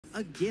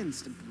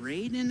against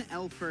Braiden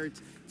Elfert.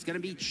 It's going to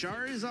be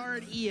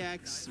Charizard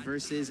EX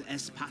versus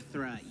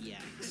Espathra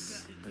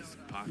EX.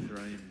 Espathra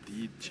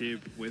indeed,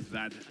 Chip, with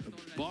that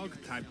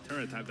bug-type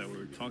Terra type that we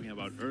were talking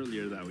about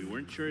earlier, that we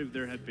weren't sure if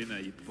there had been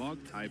a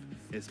bug-type.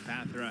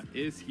 Espathra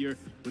is here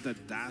with a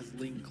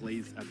Dazzling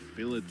Glaze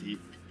ability,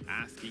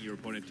 asking your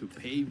opponent to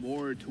pay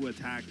more to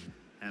attack,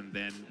 and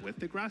then with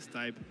the Grass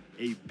type,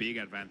 a big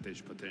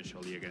advantage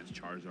potentially against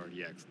Charizard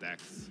EX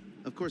decks.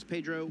 Of course,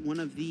 Pedro, one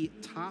of the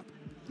top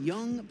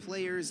young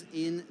players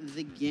in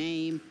the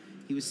game.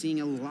 He was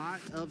seeing a lot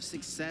of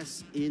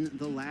success in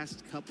the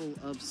last couple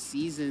of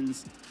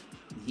seasons.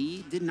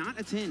 He did not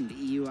attend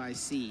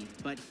EUIC,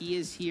 but he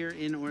is here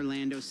in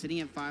Orlando,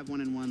 sitting at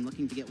 5-1-1,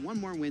 looking to get one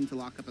more win to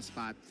lock up a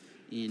spot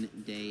in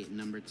day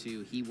number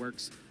 2. He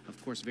works,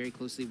 of course, very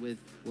closely with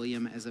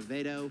William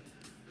Azevedo.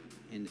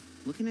 And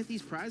looking at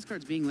these prize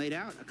cards being laid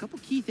out, a couple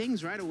key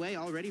things right away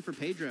already for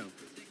Pedro.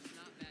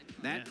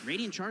 That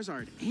Radiant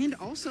Charizard, and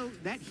also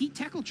that Heat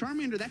Tackle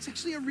Charmander. That's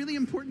actually a really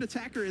important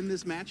attacker in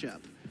this matchup.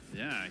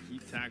 Yeah,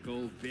 Heat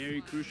Tackle,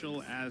 very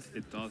crucial as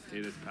it does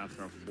hit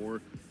Espathra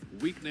for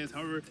weakness.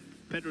 However,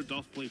 Pedro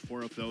does play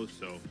 4 of those,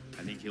 so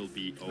I think he'll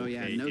be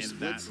okay no in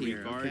that here.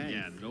 regard. Okay.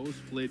 Yeah, no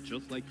split,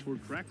 just like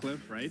toward Draclef,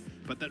 right?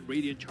 But that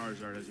Radiant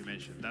Charizard, as you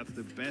mentioned, that's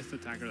the best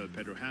attacker that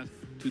Pedro has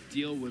to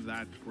deal with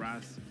that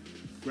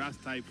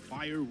grass-type,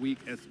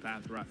 fire-weak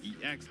Espathra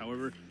EX.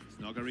 However, it's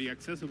not going to be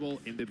accessible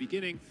in the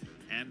beginning,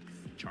 and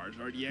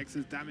Charizard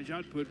EX's damage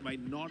output might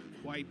not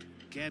quite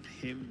get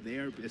him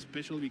there,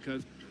 especially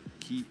because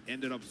he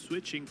ended up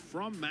switching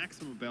from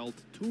Maximum Belt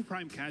to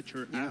Prime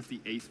Catcher as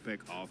the A-Spec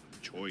of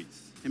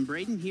choice. And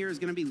Braiden here is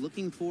going to be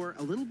looking for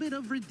a little bit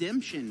of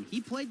redemption. He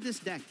played this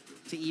deck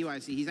to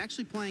EUIC. He's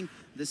actually playing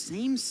the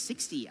same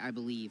 60, I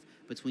believe,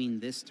 between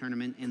this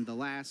tournament and the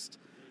last.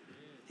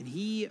 And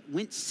he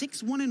went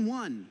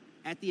 6-1-1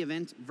 at the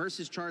event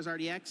versus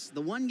Charizard EX.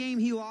 The one game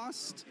he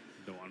lost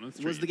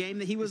was the game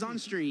that he was on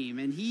stream,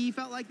 and he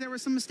felt like there were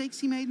some mistakes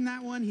he made in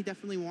that one. He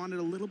definitely wanted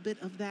a little bit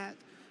of that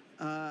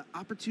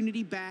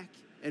opportunity back,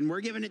 and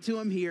we're giving it to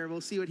him here.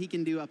 We'll see what he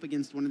can do up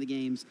against one of the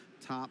game's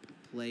top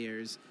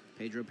players,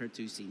 Pedro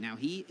Pertusi. Now,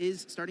 he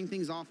is starting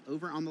things off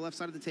over on the left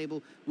side of the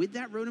table with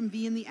that Rotom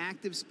V in the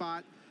active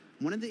spot.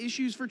 One of the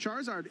issues for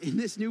Charizard in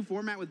this new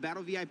format with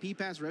Battle VIP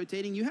Pass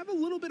rotating, you have a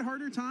little bit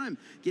harder time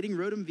getting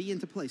Rotom V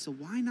into play. So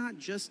why not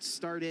just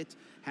start it,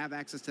 have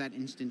access to that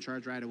instant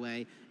charge right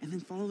away, and then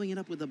following it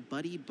up with a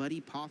Buddy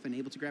Poffin,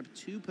 able to grab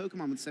 2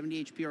 Pokemon with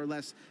 70 HP or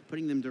less,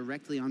 putting them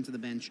directly onto the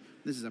bench.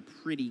 This is a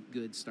pretty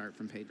good start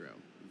from Pedro.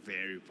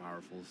 Very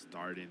powerful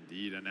start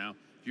indeed. And now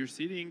you're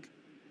sitting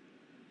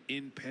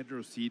in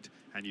Pedro's seat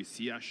and you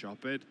see us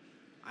shop it.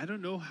 I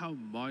don't know how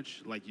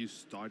much you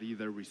study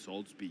the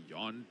results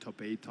beyond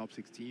top 8, top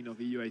 16 of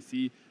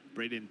EUIC.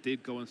 Braiden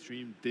did go on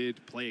stream,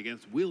 did play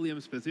against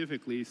William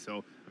specifically,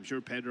 so I'm sure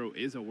Pedro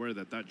is aware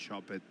that that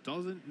shop it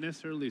doesn't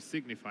necessarily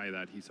signify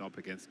that he's up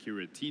against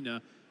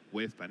Giratina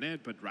with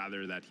Banette, but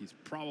rather that he's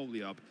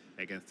probably up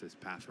against his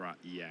Espathra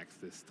EX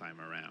this time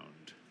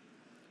around.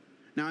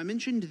 Now, I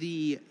mentioned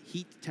the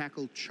Heat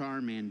Tackle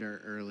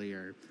Charmander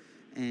earlier,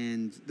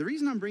 and the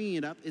reason I'm bringing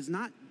it up is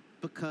not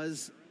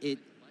because it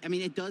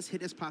does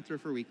hit Espathra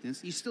for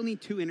weakness. You still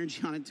need 2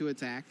 energy on it to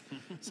attack,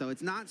 so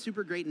it's not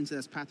super great into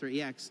Espathra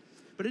EX,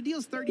 but it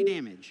deals 30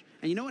 damage.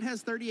 And you know what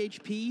has 30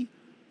 HP?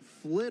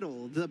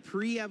 Flittle, the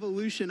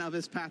pre-evolution of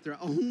Espathra,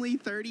 only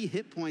 30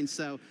 hit points.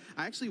 So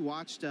I actually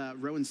watched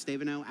Rowan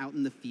Stavino out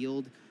in the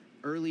field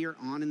earlier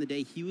on in the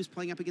day. He was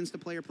playing up against a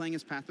player playing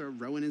Espathra.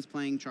 Rowan is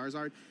playing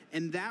Charizard,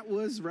 and that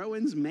was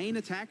Rowan's main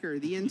attacker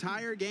the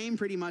entire game,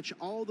 pretty much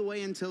all the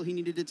way until he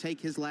needed to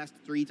take his last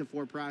 3 to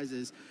 4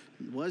 prizes.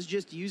 Was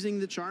just using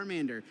the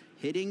Charmander,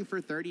 hitting for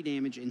 30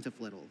 damage into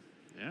Flittle.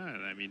 Yeah,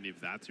 I mean, if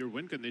that's your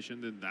win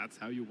condition, then that's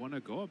how you want to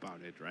go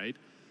about it, right?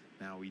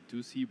 Now, we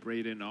do see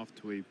Braiden off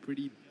to a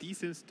pretty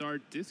decent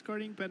start,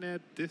 discarding Banette,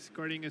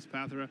 discarding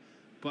Espathra,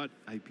 but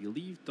I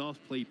believe does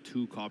play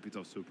 2 copies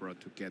of Supra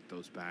to get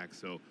those back.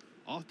 So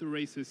off the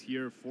races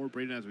here for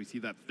Braiden as we see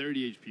that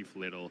 30 HP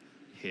Flittle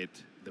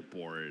hit the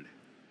board.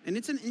 And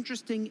it's an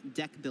interesting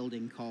deck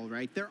building call,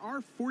 right? There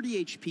are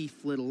 40 HP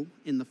Flittle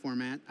in the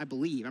format, I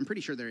believe. I'm pretty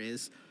sure there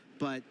is.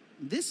 But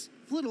this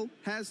Flittle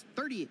has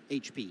 30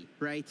 HP,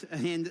 right?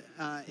 And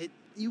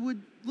you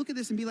would look at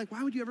this and be like,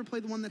 why would you ever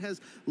play the one that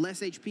has less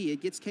HP? It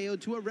gets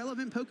KO'd to a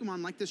relevant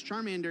Pokemon like this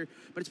Charmander,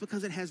 but it's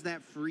because it has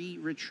that free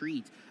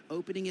retreat.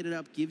 Opening it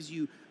up gives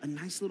you a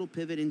nice little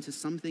pivot into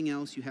something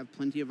else. You have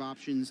plenty of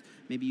options.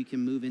 Maybe you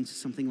can move into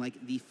something like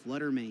the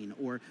Fluttermane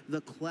or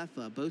the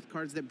Cleffa, both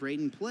cards that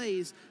Braiden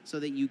plays, so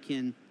that you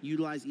can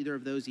utilize either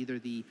of those, either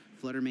the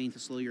Fluttermane to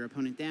slow your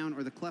opponent down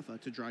or the Cleffa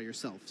to draw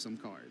yourself some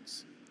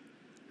cards.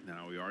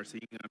 Now we are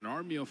seeing an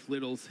army of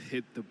Flittles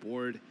hit the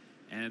board.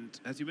 And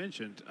as you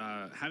mentioned,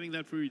 having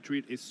that free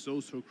retreat is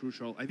so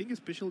crucial. I think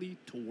especially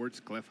towards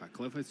Cleffa.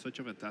 Cleffa is such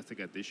a fantastic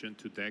addition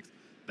to decks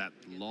that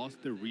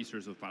lost the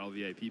resource of Battle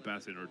VIP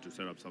Pass in order to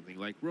set up something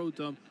like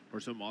Rotom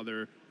or some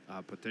other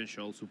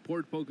potential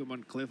support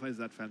Pokemon. Cleffa is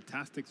that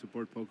fantastic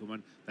support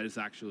Pokemon that is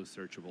actually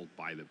searchable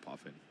by the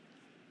Puffin.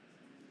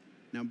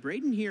 Now,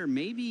 Braiden here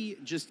maybe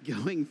just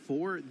going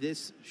for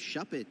this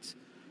Shuppet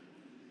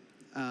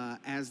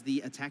as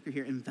the attacker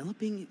here,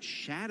 enveloping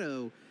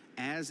Shadow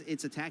as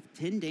its attack,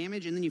 10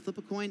 damage, and then you flip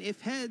a coin. If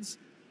heads,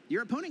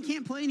 your opponent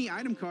can't play any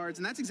item cards,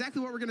 and that's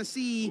exactly what we're going to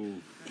see.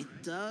 Oof.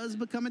 It does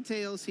become a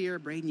tails here.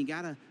 Braiden, you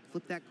got to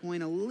flip that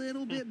coin a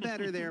little bit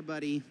better there,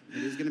 buddy.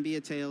 It is going to be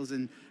a tails,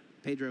 and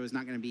Pedro is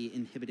not going to be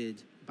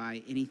inhibited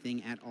by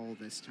anything at all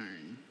this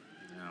turn.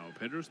 Now,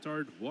 Pedro's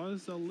start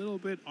was a little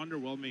bit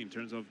underwhelming in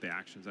terms of the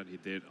actions that he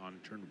did on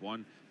turn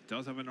 1. He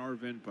does have an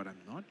Arven, but I'm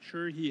not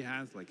sure he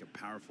has like a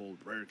powerful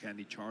Rare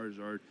Candy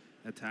Charizard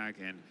attack,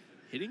 and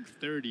hitting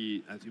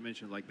 30, as you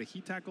mentioned, like the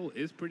heat tackle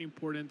is pretty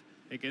important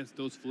against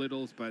those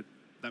Flittles, but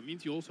that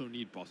means you also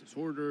need Boss's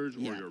Orders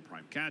or your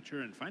Prime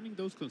Catcher, and finding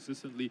those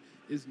consistently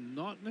is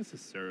not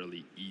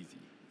necessarily easy.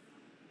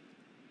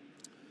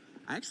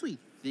 I actually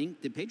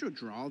think, did Pedro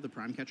draw the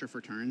Prime Catcher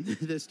for turn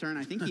this turn?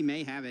 I think he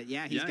may have it.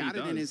 Yeah, he's got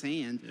it in his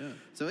hand. Yeah.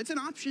 So it's an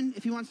option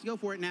if he wants to go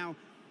for it. Now,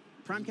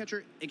 Prime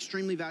Catcher,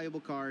 extremely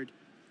valuable card.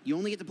 You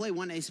only get to play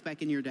one Ace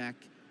Spec in your deck.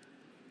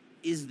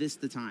 Is this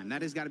the time?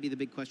 That has got to be the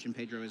big question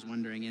Pedro is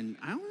wondering, and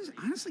I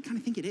honestly kind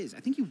of think it is. I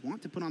think you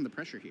want to put on the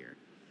pressure here.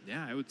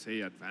 Yeah, I would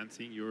say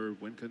advancing your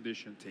win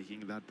condition,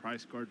 taking that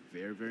prize card,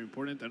 very, very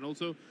important. And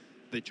also,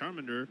 the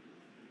Charmander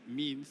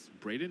means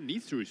Braiden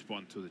needs to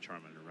respond to the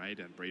Charmander, right?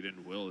 And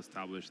Braiden will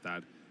establish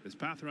that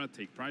Espathra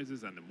take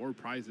prizes, and the more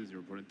prizes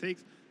your opponent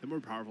takes, the more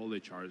powerful the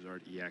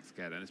Charizard EX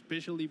get. And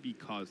especially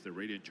because the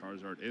Radiant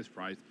Charizard is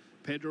prized,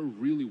 Pedro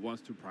really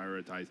wants to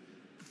prioritize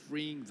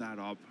freeing that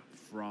up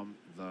from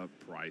the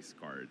prize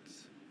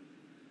cards.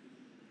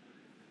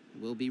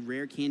 Will be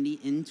Rare Candy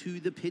into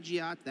the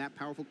Pidgeot, that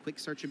powerful quick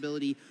search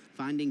ability,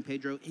 finding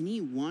Pedro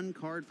any one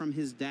card from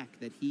his deck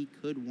that he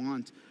could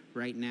want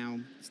right now.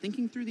 He's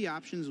thinking through the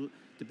options,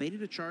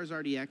 debated a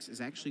Charizard EX,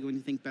 is actually going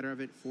to think better of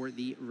it for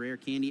the Rare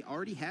Candy.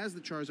 Already has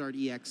the Charizard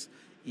EX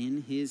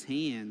in his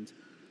hand,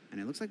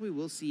 and it looks like we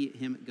will see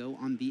him go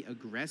on the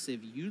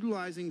aggressive,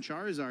 utilizing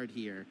Charizard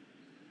here.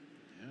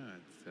 Yeah,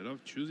 instead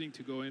of choosing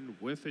to go in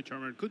with a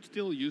Charmander, could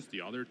still use the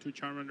other two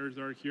Charmanders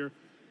that are here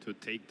to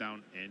take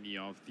down any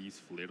of these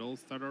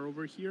Flittles that are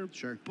over here.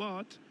 Sure.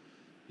 But,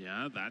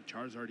 yeah, that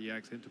Charizard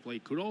EX into play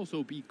could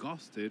also be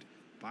ghosted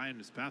by an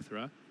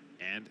Espathra,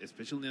 and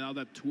especially now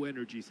that two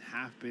energies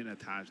have been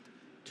attached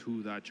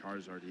to that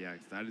Charizard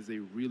EX. That is a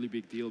really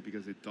big deal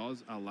because it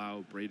does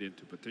allow Braiden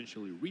to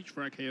potentially reach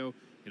for a KO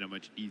in a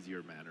much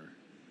easier manner.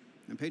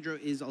 And Pedro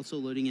is also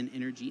loading an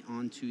energy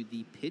onto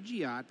the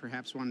Pidgeot,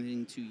 perhaps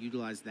wanting to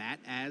utilize that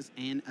as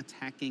an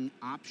attacking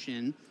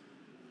option.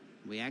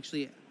 We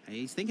actually,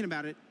 he's thinking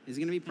about it. Is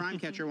it going to be Prime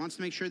Catcher? Wants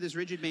to make sure this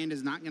Rigid Band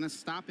is not going to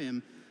stop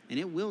him, and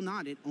it will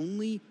not. It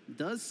only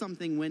does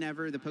something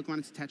whenever the Pokemon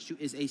it's attached to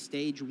is a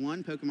Stage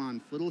 1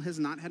 Pokemon. Flittle has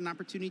not had an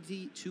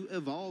opportunity to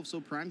evolve, so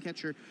Prime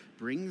Catcher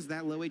brings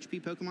that low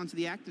HP Pokemon to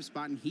the active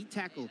spot, and Heat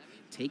Tackle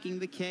taking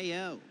the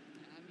KO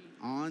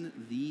on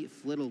the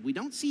Flittle. We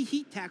don't see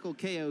Heat Tackle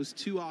KOs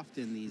too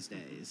often these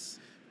days.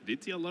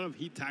 Did see a lot of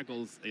Heat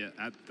Tackles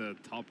at the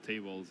top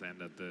tables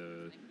and at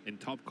in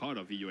top cut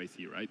of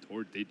EUIC, right?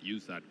 Or did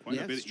use that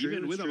quite a bit,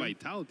 even with a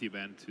Vitality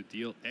Band, to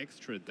deal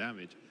extra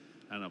damage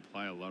and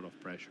apply a lot of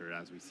pressure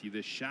as we see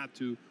the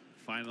Shatu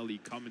finally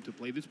come into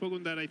play. This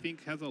Pokemon that I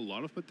think has a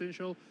lot of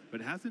potential,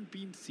 but hasn't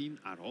been seen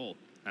at all,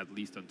 at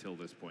least until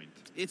this point.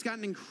 It's got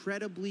an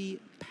incredibly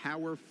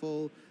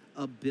powerful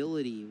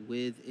ability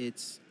with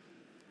its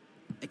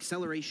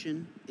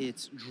acceleration,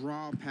 its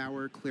draw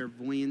power,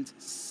 clairvoyant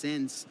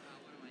sense,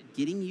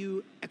 getting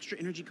you extra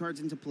energy cards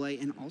into play,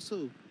 and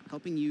also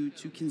helping you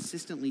to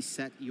consistently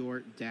set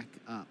your deck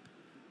up.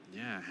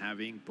 Yeah,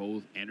 having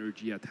both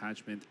energy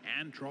attachment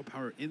and draw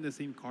power in the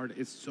same card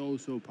is so,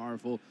 so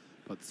powerful,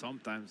 but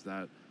sometimes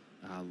that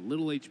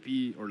little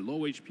HP or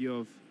low HP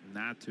of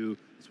Natu,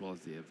 as well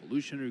as the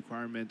evolution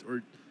requirement,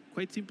 or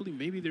quite simply,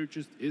 maybe there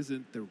just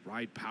isn't the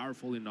right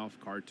powerful enough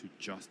card to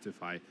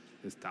justify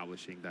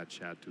establishing that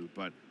Shatu.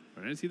 But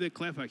we're going to see the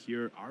Cleffa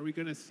here. Are we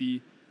going to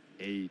see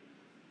an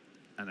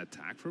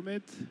attack from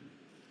it?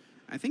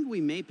 I think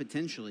we may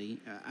potentially.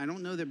 I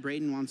don't know that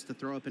Braiden wants to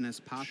throw up an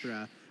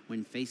Espathra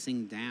when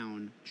facing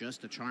down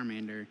just a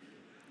Charmander.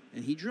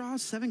 And he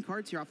draws 7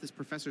 cards here off this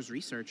Professor's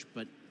Research,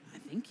 but I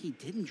think he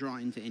didn't draw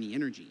into any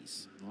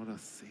energies. Not a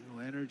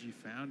single energy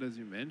found, as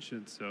you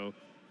mentioned. So,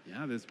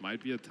 yeah, this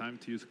might be a time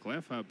to use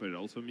Cleffa, but it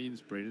also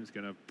means Braiden's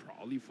going to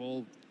probably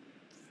fall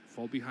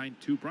behind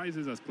 2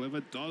 prizes, as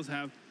Cleffa does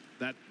have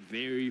that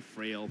very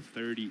frail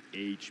 30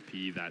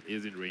 HP that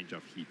is in range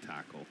of Heat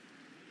Tackle.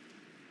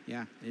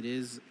 Yeah, it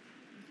is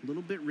a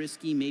little bit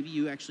risky. Maybe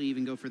you actually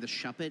even go for the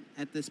Shuppet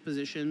at this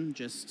position.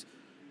 Just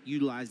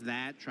utilize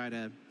that. Try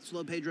to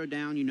slow Pedro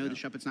down. You know the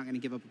Shuppet's not going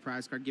to give up a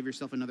prize card. Give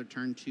yourself another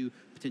turn to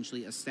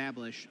potentially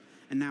establish.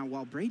 And now,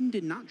 while Braiden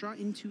did not draw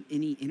into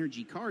any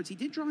energy cards, he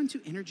did draw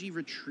into energy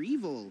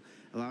retrieval,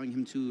 allowing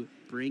him to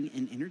bring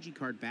an energy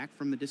card back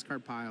from the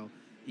discard pile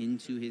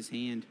into his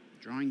hand.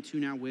 Drawing 2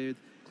 now with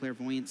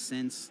Clairvoyant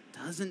Sense.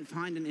 Doesn't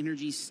find an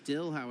energy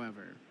still,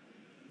 however.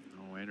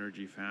 No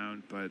energy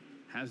found, but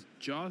has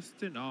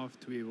just enough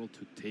to be able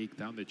to take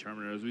down the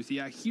Charmander. As we see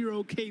a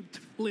hero-caped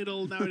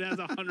Flittle, now it has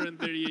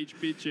 130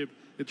 HP chip.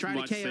 It's Try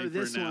much to KO safer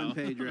this now. one,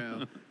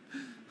 Pedro.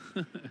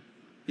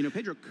 You know,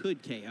 Pedro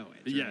could KO it, right?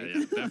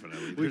 Yeah,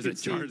 definitely. There's a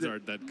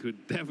Charizard that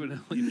could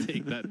definitely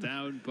take that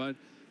down, but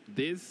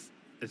this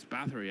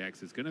Espathra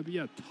EX is going to be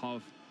a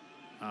tough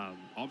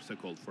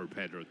obstacle for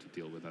Pedro to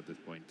deal with at this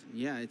point.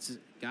 Yeah, it's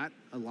got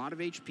a lot of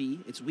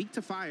HP. It's weak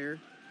to fire.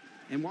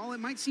 And while it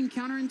might seem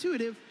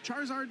counterintuitive,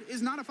 Charizard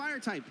is not a fire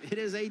type. It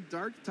is a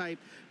dark type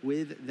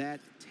with that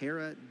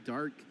Terra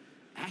Dark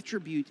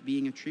attribute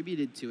being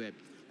attributed to it.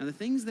 Now, the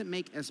things that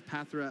make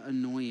Espathra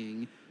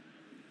annoying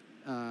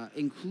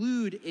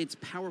include its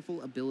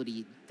powerful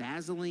ability,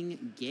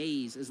 Dazzling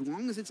Gaze. As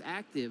long as it's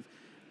active,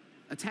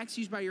 attacks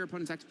used by your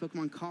opponent's active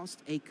Pokemon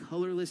cost a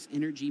colorless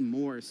energy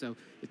more. So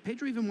if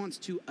Pedro even wants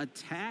to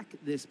attack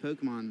this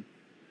Pokemon,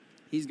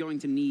 he's going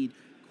to need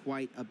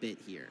quite a bit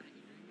here.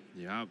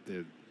 Yeah,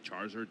 the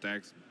Charizard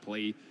decks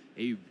play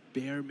a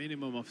bare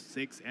minimum of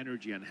 6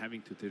 energy, and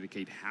having to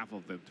dedicate half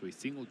of them to a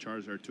single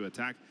Charizard to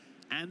attack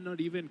and not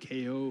even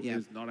KO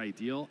is not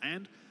ideal.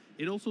 And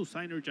it also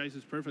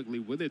synergizes perfectly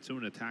with its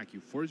own attack.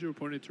 You force your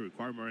opponent to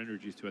require more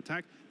energies to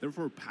attack,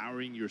 therefore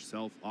powering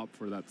yourself up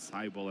for that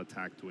Psyball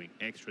attack, doing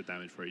extra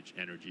damage for each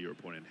energy your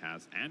opponent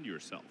has and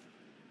yourself.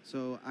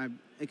 So I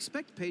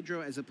expect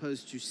Pedro, as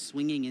opposed to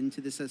swinging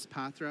into this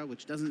Espathra,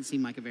 which doesn't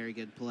seem like a very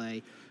good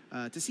play,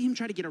 to see him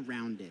try to get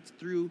around it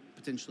through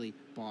potentially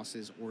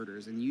Boss's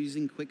Orders. And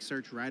using Quick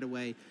Search right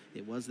away,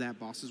 it was that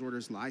Boss's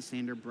Orders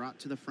Lysander brought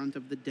to the front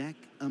of the deck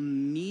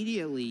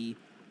immediately.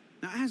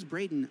 Now, as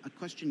Braiden, a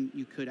question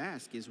you could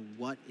ask is,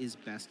 what is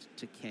best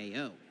to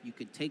KO? You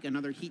could take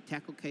another Heat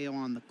Tackle KO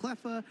on the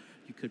Cleffa.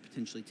 You could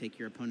potentially take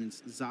your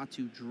opponent's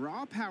Xatu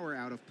Draw Power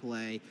out of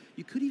play.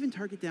 You could even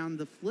target down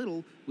the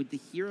Flittle with the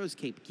Hero's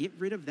Cape. Get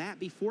rid of that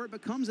before it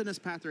becomes an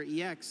Espathra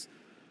EX.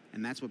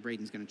 And that's what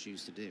Braiden's going to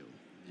choose to do.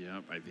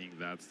 Yep, I think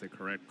that's the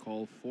correct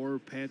call for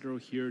Pedro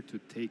here to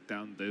take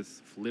down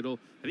this Flittle.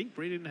 I think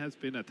Braiden has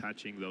been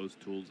attaching those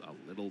tools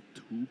a little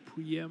too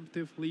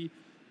preemptively.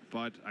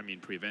 But, I mean,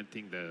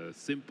 preventing the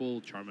simple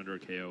Charmander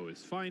KO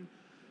is fine.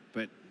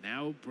 But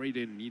now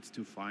Braiden needs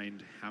to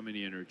find how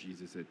many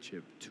energies is it,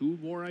 Chip? 2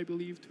 more, I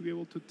believe, to be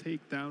able to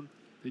take down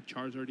the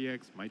Charizard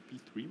EX. Might be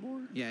 3 more?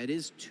 Yeah, it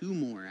is 2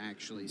 more,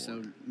 actually.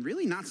 So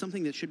really not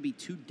something that should be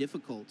too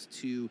difficult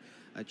to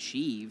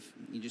achieve.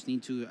 You just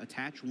need to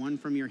attach 1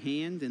 from your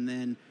hand and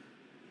then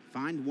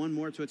find 1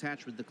 more to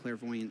attach with the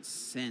Clairvoyant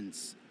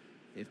Sense.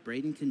 If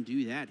Braiden can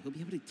do that, he'll be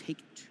able to take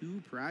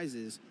 2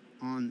 prizes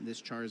on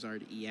this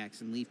Charizard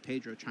EX and leave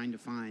Pedro trying to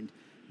find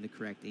the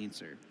correct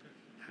answer.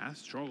 Has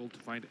struggled to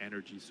find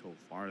energy so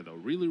far, though.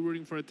 Really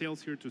rooting for a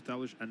Tails here to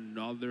establish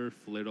another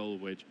Flittle,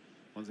 which,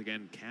 once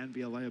again, can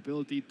be a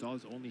liability.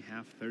 Does only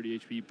have 30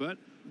 HP, but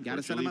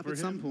gotta set him up at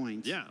some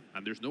point. Yeah,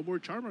 and there's no more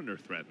Charmander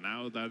threat.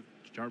 Now that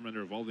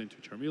Charmander evolved into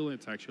Charmeleon,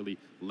 it's actually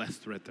less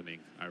threatening,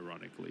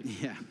 ironically.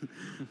 Yeah,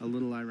 a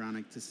little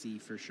ironic to see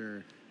for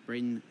sure.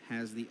 Braiden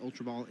has the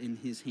Ultra Ball in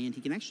his hand.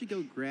 He can actually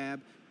go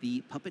grab the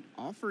Puppet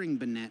Offering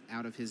Banette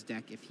out of his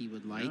deck if he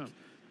would like. Yeah.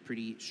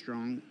 Pretty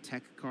strong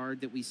tech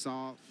card that we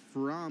saw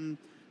from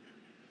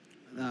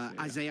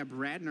Isaiah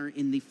Bradner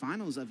in the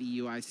finals of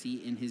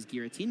EUIC in his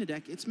Giratina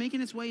deck. It's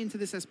making its way into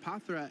this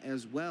Espathra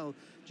as well.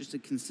 Just a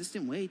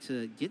consistent way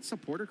to get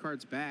supporter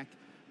cards back.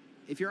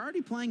 If you're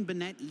already playing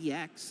Banette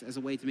EX as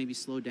a way to maybe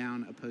slow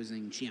down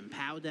opposing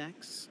Chiampao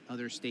decks,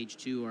 other Stage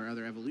 2 or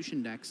other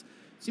Evolution decks,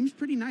 seems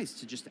pretty nice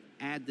to just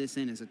add this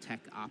in as a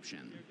tech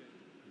option.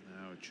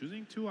 Now,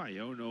 choosing to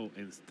Iono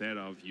instead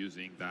of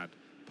using that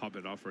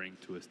Puppet Offering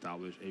to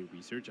establish a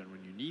research, and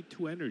when you need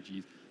 2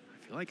 energies,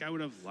 I feel like I would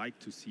have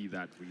liked to see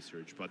that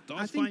research, but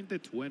find the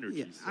 2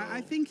 energies. Yeah, so.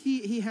 I think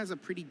he has a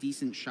pretty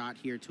decent shot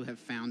here to have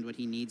found what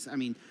he needs. I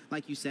mean,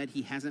 like you said,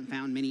 he hasn't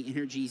found many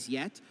energies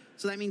yet,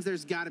 so that means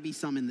there's got to be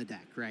some in the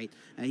deck, right?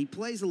 He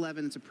plays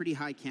 11, it's a pretty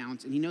high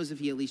count, and he knows if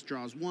he at least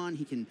draws 1,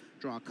 he can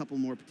draw a couple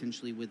more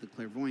potentially with the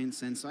Clairvoyant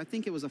Sense, so I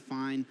think it was a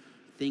fine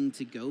thing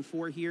to go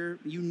for here.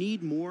 You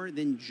need more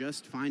than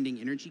just finding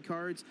energy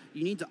cards.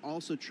 You need to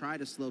also try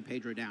to slow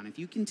Pedro down. If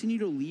you continue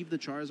to leave the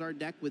Charizard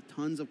deck with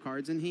tons of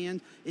cards in hand,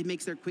 it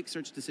makes their quick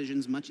search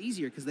decisions much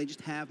easier because they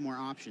just have more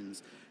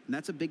options. And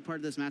that's a big part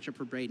of this matchup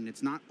for Braiden.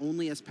 It's not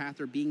only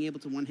Espathra being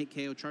able to one-hit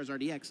KO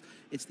Charizard EX,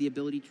 it's the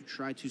ability to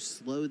try to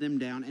slow them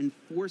down and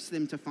force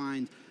them to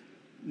find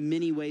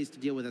many ways to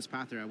deal with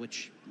Espathra,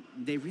 which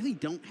they really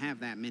don't have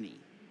that many.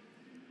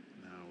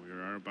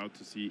 We are about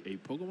to see a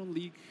Pokemon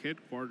League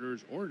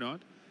headquarters or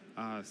not.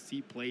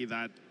 See play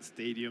that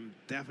stadium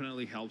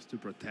definitely helps to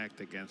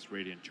protect against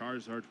Radiant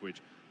Charizard,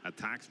 which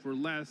attacks for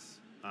less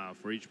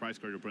for each prize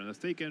card your opponent has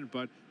taken,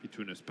 but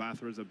between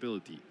Espathra's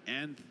ability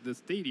and the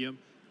stadium,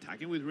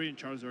 attacking with Radiant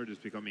Charizard is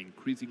becoming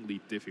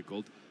increasingly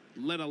difficult,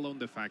 let alone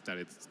the fact that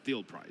it's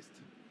still prized.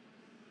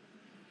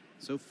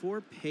 So for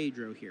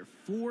Pedro here,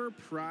 4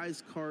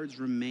 prize cards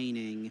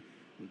remaining.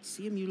 We'd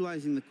see him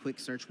utilizing the quick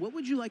search. What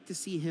would you like to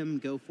see him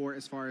go for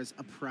as far as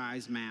a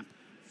prize map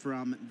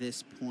from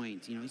this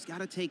point? You know, he's got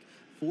to take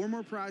 4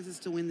 more prizes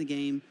to win the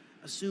game.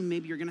 assume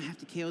maybe you're going to have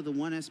to KO the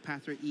one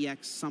Espathra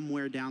EX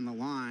somewhere down the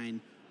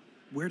line.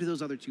 Where do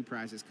those other two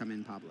prizes come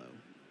in, Pablo?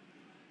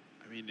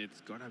 I mean,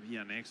 it's got to be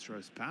an extra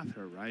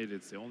Espathra, right?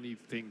 It's the only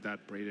thing that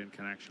Braiden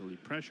can actually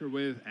pressure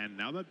with. And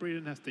now that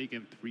Braiden has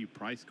taken 3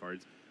 prize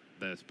cards,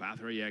 the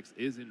Espathra EX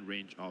is in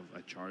range of a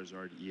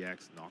Charizard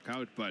EX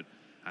knockout. But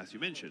as you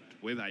mentioned,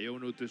 with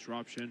Iono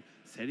Disruption,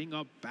 setting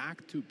up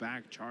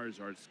back-to-back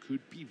Charizards could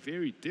be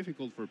very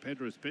difficult for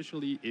Pedro,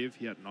 especially if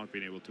he had not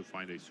been able to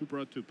find a Super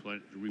Rod to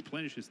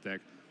replenish his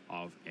deck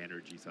of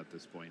energies at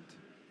this point.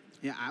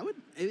 Yeah, I would,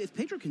 if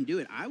Pedro can do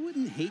it, I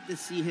wouldn't hate to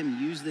see him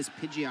use this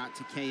Pidgeot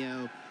to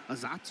KO a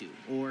Xatu,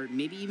 or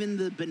maybe even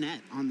the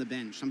Banette on the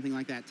bench, something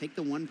like that. Take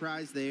the 1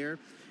 prize there,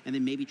 and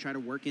then maybe try to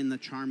work in the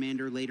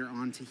Charmander later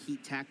on to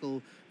heat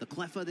tackle the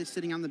Cleffa that's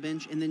sitting on the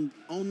bench, and then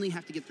only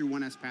have to get through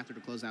 1 Espathra to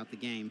close out the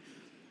game.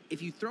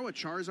 If you throw a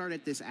Charizard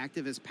at this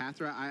active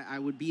Espathra, I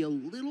would be a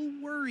little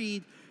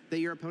worried that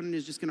your opponent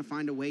is just going to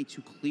find a way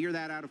to clear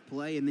that out of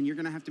play, and then you're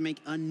going to have to make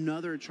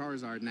another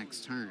Charizard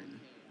next turn.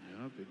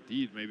 Yep,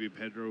 indeed. Maybe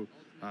Pedro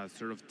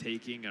sort of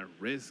taking a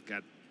risk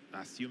at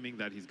assuming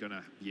that he's going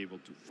to be able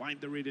to find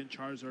the Radiant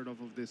Charizard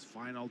off of this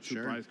final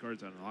 2 prize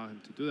cards and allow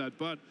him to do that.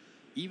 But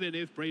even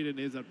if Braiden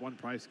is at 1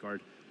 prize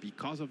card,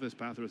 because of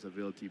Espathra's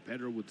ability,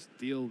 Pedro would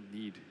still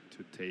need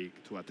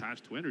to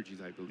attach 2 energies,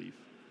 I believe.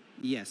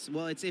 Yes,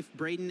 well, it's if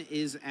Braiden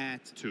is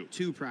at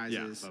 2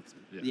 prizes.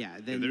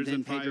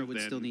 Then Pedro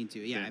would still need to.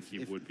 Yeah, then he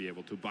would be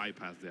able to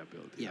bypass the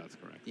ability. Yeah, that's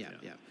correct. Yeah.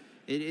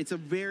 It's a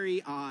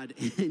very odd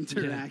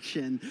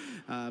interaction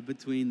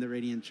between the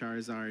Radiant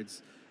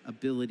Charizard's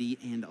ability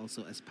and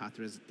also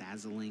Espathra's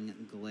Dazzling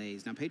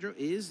Glaze. Now, Pedro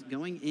is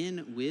going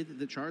in with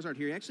the Charizard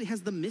here. He actually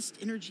has the Mist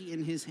Energy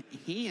in his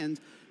hand.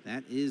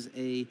 That is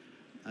a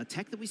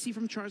tech that we see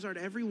from Charizard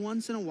every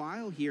once in a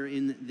while here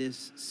in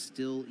this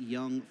still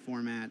young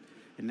format.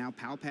 And now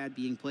Palpad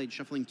being played,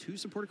 shuffling 2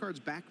 supporter cards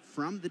back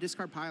from the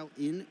discard pile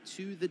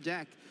into the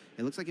deck.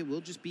 It looks like it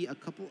will just be a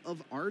couple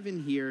of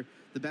Arven here,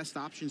 the best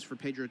options for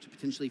Pedro to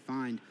potentially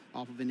find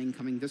off of an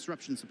incoming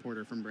Disruption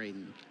supporter from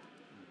Braiden.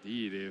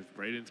 Indeed, if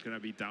Braiden's going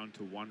to be down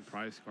to 1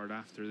 prize card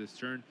after this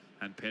turn,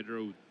 and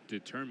Pedro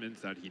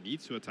determines that he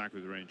needs to attack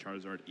with Radiant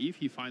Charizard, if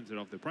he finds it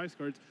off the prize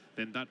cards,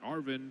 then that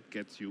Arven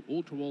gets you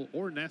Ultra Ball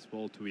or Nest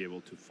Ball to be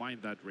able to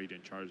find that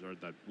Radiant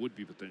Charizard that would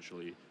be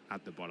potentially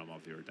at the bottom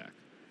of your deck.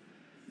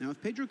 Now,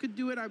 if Pedro could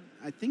do it,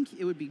 I think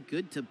it would be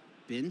good to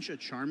bench a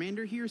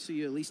Charmander here, so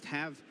you at least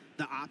have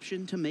the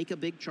option to make a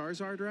big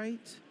Charizard, right?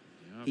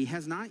 Yep. He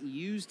has not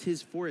used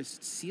his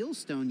Forest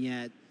Sealstone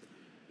yet.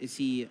 Is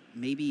he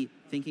maybe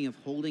thinking of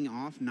holding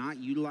off, not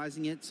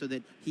utilizing it, so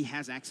that he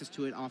has access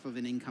to it off of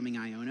an incoming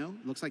Iono?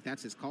 Looks like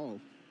that's his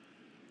call.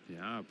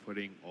 Yeah,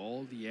 putting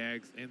all the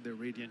eggs in the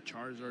Radiant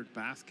Charizard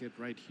basket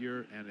right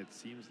here, and it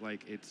seems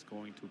like it's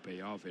going to pay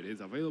off. It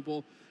is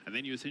available, and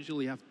then you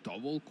essentially have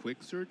double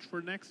Quick Search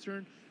for next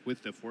turn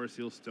with the Forest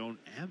Seal Stone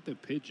and the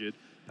Pidgeot.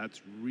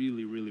 That's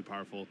really, really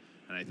powerful,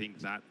 and I think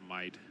that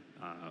might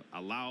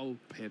allow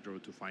Pedro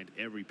to find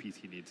every piece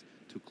he needs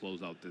to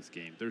close out this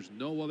game. There's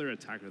no other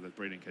attacker that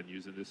Braiden can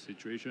use in this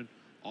situation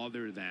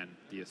other than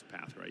the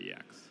Espathra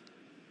EX.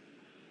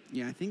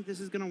 Yeah, I think this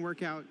is going to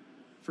work out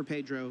for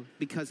Pedro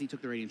because he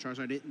took the Radiant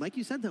Charizard. Like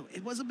you said, though,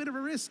 it was a bit of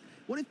a risk.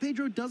 What if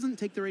Pedro doesn't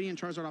take the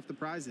Radiant Charizard off the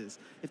prizes?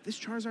 If this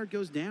Charizard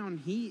goes down,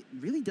 he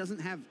really doesn't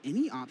have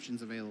any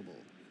options available.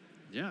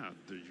 Yeah,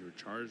 your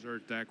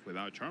Charizard deck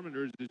without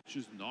Charmanders is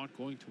just not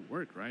going to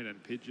work, right?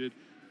 And Pidgeot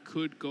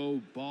could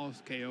go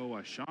boss KO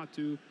a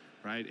Xatu,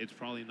 right? It's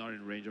probably not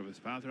in range of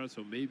Espathra,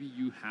 so maybe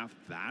you have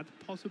that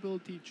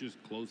possibility.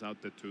 Just close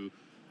out the 2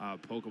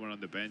 Pokemon on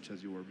the bench,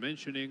 as you were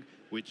mentioning,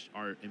 which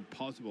are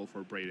impossible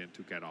for Braiden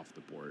to get off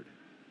the board.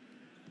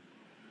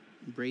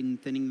 Braiden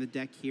thinning the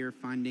deck here,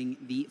 finding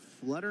the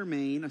Flutter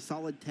Mane, a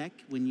solid tech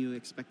when you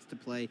expect to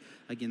play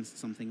against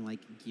something like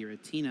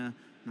Giratina.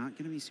 Not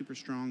going to be super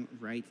strong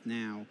right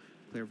now.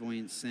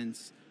 Clairvoyant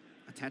Sense,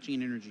 attaching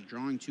an energy,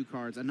 drawing 2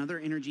 cards, another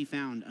energy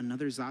found,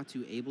 another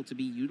Xatu able to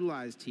be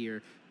utilized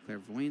here.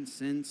 Clairvoyant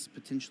Sense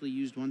potentially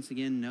used once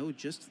again. No,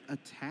 just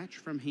attach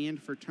from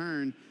hand for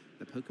turn.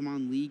 The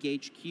Pokemon League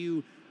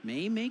HQ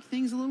may make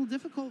things a little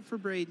difficult for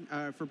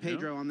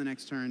Pedro on the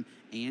next turn.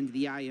 And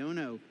the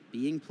Iono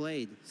being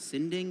played,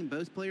 sending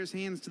both players'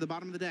 hands to the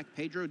bottom of the deck.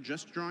 Pedro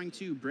just drawing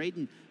 2,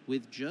 Braiden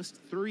with just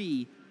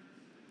 3.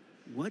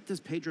 What does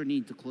Pedro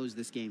need to close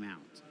this game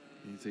out?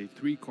 He's a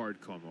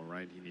 3-card combo,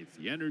 right? He needs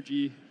the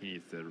energy, he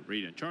needs the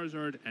Radiant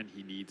Charizard, and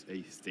he needs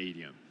a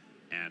Stadium.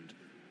 And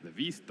the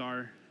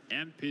V-Star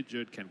and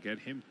Pidgeot can get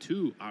him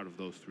 2 out of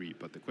those 3.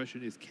 But the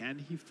question is, can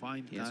he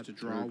find that? He has to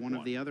draw one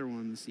of the other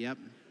ones. Yep.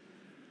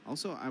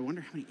 Also, I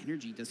wonder how many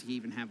energy does he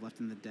even have left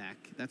in the deck?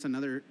 That's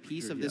another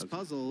piece of this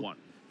puzzle. 1.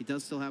 He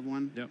does still have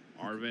 1? Yep.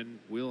 Arven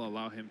will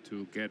allow him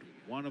to get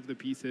 1 of the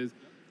pieces.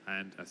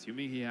 And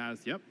assuming he has,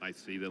 yep, I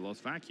see the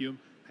Lost Vacuum.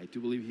 I do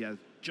believe he has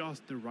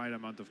just the right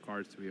amount of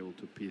cards to be able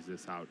to piece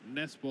this out.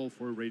 Nest Ball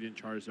for Radiant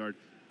Charizard,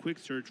 Quick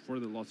Search for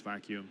the Lost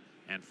Vacuum,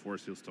 and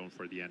Force Seal Stone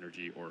for the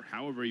energy, or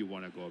however you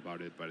want to go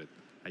about it. But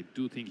I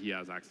do think he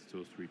has access to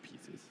those 3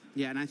 pieces.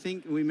 Yeah, and I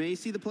think we may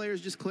see the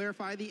players just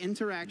clarify the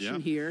interaction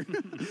here.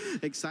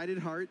 Excited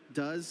Heart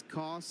does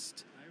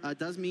cost,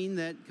 does mean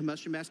that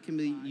Combustion Blast can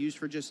be used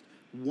for just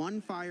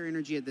 1 fire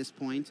energy at this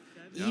point.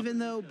 Even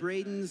though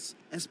Braiden's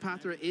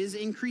Espathra is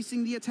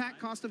increasing the attack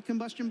cost of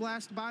Combustion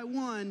Blast by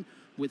 1,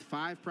 with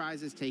 5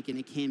 prizes taken,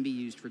 it can be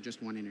used for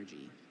just 1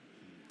 energy.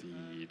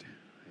 Indeed.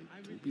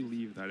 I do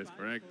believe that is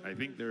correct. I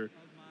think they're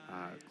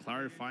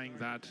clarifying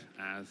that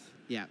as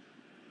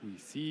we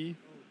see.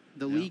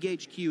 The League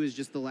HQ is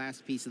just the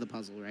last piece of the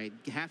puzzle, right?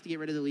 You have to get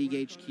rid of the League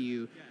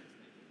HQ.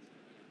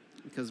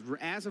 Because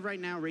as of right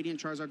now, Radiant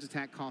Charizard's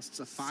attack costs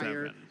a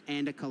fire 7.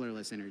 and a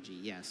colorless energy,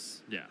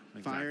 yes. Yeah,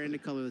 exactly. Fire and a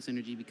colorless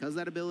energy. Because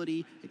that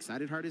ability,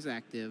 Excited Heart, is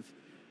active.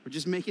 We're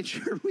just making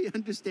sure we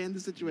understand the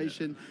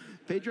situation.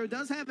 Pedro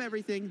does have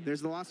everything.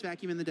 There's the Lost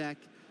Vacuum in the deck.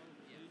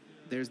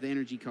 There's the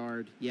energy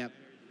card. Yep.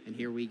 And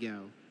here we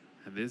go.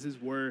 And this is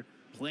where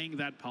playing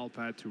that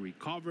Palpad to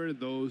recover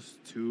those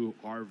 2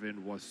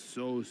 Arven was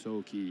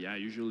so key. Yeah,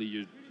 usually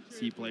you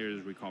see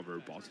players recover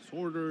boss's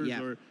orders,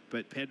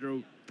 but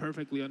Pedro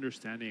perfectly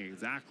understanding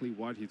exactly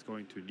what he's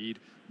going to need.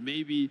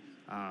 Maybe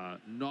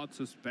not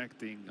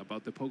suspecting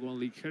about the Pokemon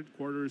League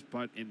headquarters,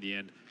 but in the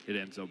end, it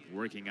ends up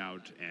working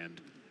out.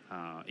 And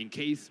in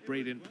case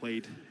Braiden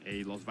played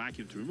a Lost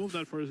Vacuum to remove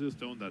that Force Seal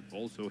Stone, that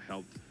also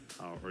helped,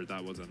 or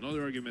that was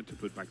another argument to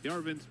put back the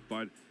Arvens,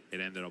 but it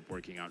ended up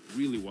working out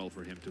really well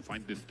for him to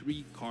find the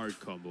 3-card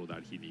combo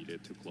that he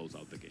needed to close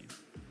out the game.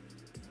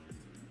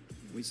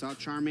 We saw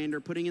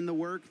Charmander putting in the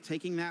work,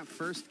 taking that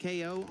first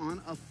KO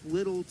on a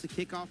Flittle to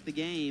kick off the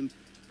game.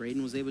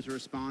 Braiden was able to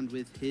respond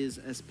with his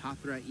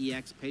Espathra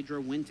EX.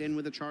 Pedro went in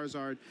with a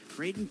Charizard.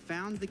 Braiden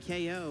found the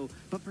KO,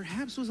 but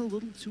perhaps was a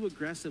little too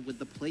aggressive with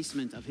the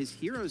placement of his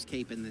Hero's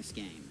Cape in this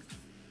game.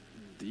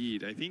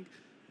 Indeed, I think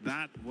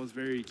that was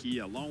very key.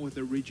 Along with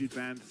the Rigid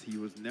Bands, he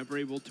was never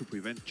able to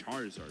prevent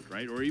Charizard,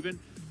 right? Or even,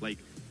 like,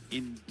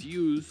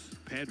 induce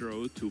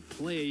Pedro to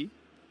play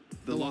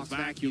the Lost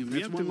Vacuum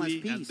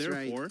preemptively, and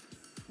therefore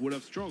would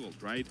have struggled,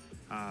 right?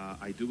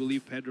 I do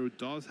believe Pedro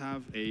does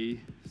have a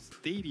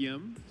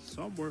stadium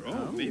somewhere.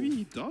 Oh, maybe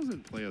he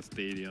doesn't play a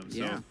stadium.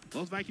 So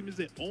Lost Vacuum is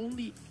the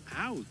only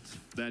out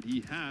that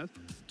he has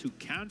to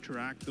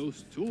counteract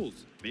those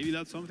tools. Maybe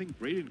that's something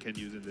Braiden can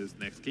use in this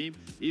next game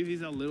if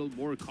he's a little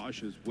more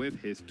cautious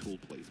with his tool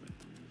placement.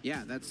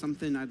 Yeah, that's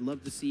something I'd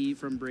love to see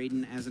from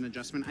Braiden as an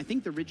adjustment. I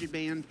think the Rigid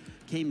Band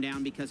came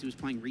down because he was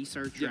playing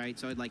Research, right?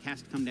 So it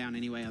has to come down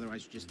anyway,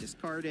 otherwise you just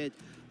discard it.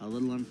 A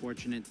little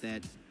unfortunate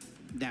that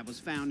that was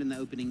found in the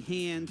opening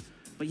hand.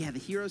 But yeah, the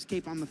Hero's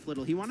Cape on the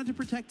Flittle. He wanted to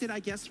protect it, I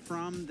guess,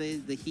 from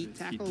the Heat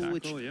Tackle,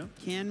 which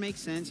can make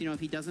sense. You know, if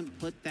he doesn't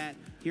put that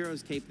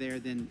Hero's Cape there,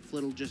 then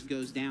Flittle just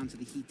goes down to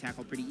the Heat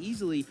Tackle pretty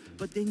easily.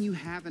 But then you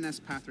have an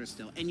Espathra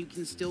still, and you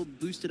can still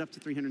boost it up to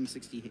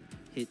 360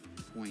 hit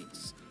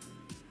points.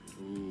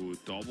 Ooh,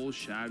 double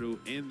shadow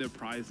in the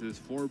prizes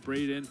for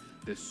Braiden.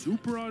 The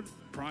Super Odd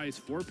prize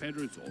for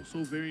Pedro is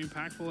also very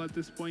impactful at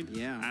this point.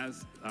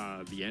 As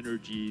the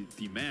energy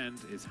demand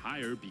is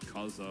higher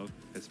because of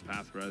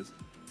Espathra's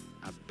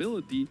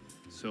ability.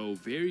 So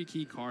very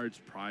key cards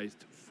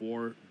prized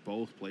for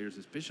both players,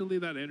 especially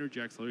that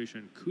energy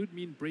acceleration could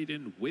mean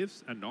Braiden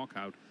whiffs a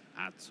knockout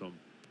at some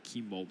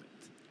key moment.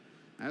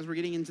 As we're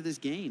getting into this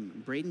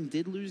game, Braiden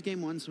did lose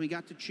game 1, so he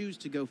got to choose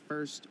to go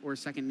first or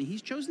second. And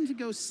he's chosen to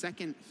go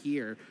second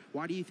here.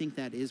 Why do you think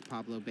that is,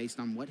 Pablo, based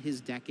on what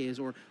his deck is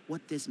or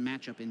what this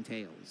matchup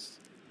entails?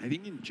 I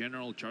think in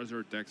general,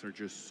 Charizard decks are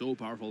just so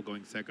powerful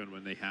going second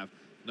when they have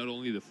not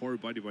only the 4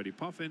 Body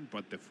Puffin,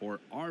 but the 4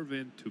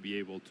 Arven to be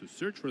able to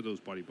search for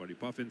those Body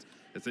Puffins,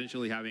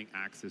 essentially having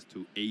access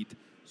to 8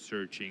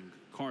 searching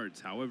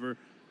cards. However,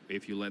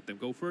 if you let them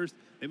go first,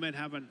 they might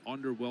have an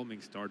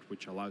underwhelming start,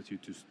 which allows you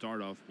to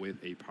start off with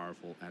a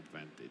powerful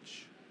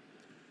advantage.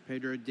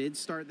 Pedro did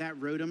start that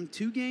Rotom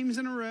 2 games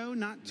in a row.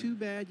 Not too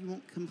bad. You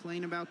won't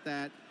complain about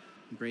that.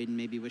 Braiden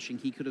may be wishing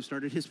he could have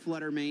started his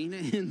Flutter Mane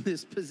in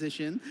this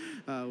position.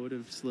 Would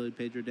have slowed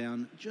Pedro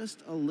down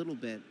just a little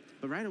bit.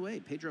 But right away,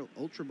 Pedro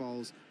Ultra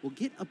Balls will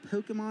get a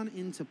Pokemon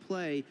into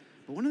play.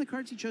 But one of the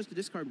cards he chose to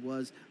discard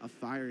was a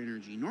Fire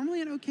Energy.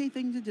 Normally an okay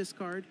thing to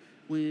discard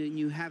when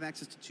you have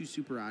access to 2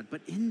 Super Odd.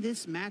 But in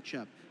this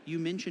matchup, you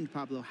mentioned,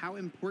 Pablo, how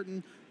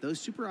important those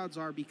Super Odds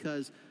are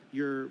because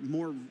you're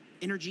more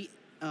energy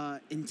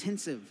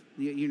intensive.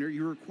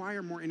 You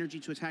require more energy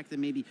to attack than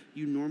maybe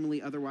you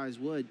normally otherwise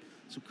would.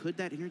 So could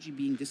that energy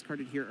being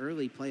discarded here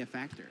early play a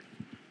factor?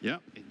 Yeah,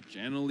 it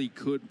generally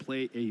could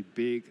play a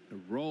big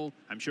role.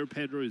 I'm sure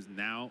Pedro is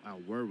now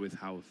aware with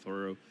how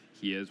thorough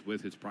he is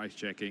with his price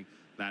checking,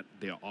 that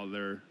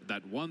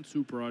that one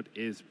Super Odd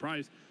is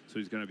priced, so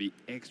he's going to be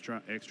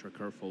extra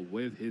careful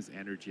with his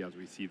energy as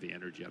we see the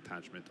energy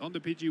attachment on the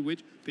Pidgey,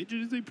 which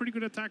Pidgey is a pretty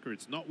good attacker.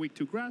 It's not weak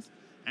to grass,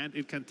 and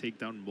it can take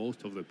down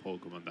most of the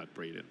Pokemon that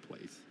Braiden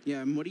plays.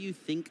 Yeah, and what do you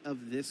think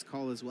of this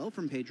call as well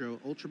from Pedro?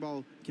 Ultra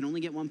Ball can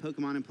only get 1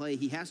 Pokemon in play.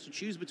 He has to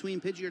choose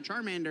between Pidgey or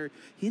Charmander.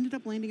 He ended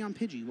up landing on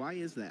Pidgey. Why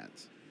is that?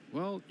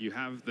 Well, you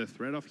have the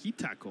threat of Heat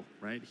Tackle,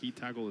 right? Heat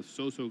Tackle is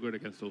so good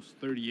against those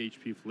 30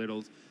 HP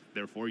Flittles.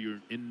 Therefore, you're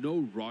in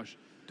no rush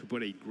to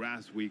put a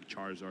Grass-weak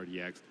Charizard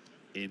EX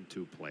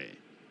into play.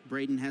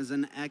 Braiden has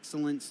an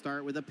excellent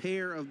start with a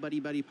pair of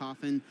Buddy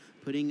Poffin,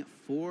 putting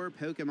 4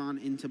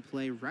 Pokemon into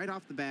play right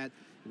off the bat.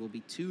 It will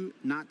be 2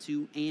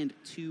 Not-2 and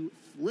 2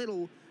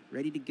 Flittle,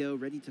 ready to go,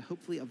 ready to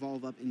hopefully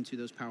evolve up into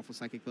those powerful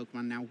Psychic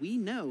Pokemon. Now, we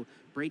know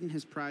Braiden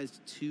has prized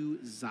 2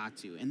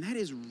 Xatu, and that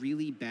is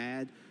really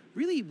bad,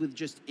 really with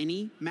just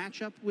any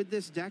matchup with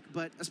this deck,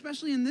 but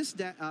especially in this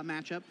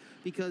matchup,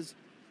 because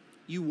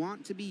you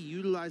want to be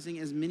utilizing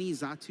as many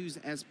Xatus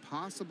as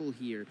possible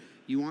here.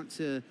 You want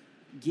to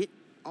get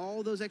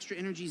all those extra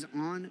energies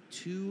on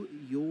to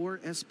your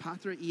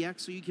Espathra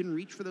EX so you can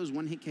reach for those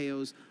one-hit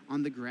KOs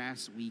on the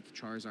Grass-weak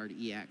Charizard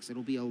EX.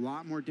 It'll be a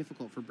lot more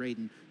difficult for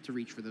Braiden to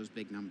reach for those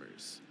big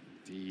numbers.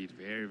 Indeed,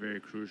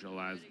 very crucial,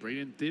 as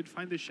Braiden did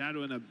find the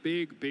Shadow in a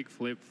big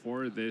flip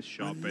for this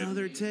shop.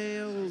 Another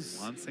Tails.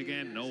 Once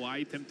again, no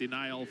item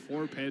denial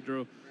for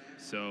Pedro,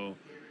 so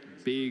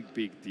big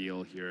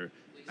deal here.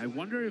 I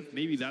wonder if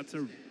maybe that's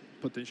a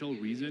potential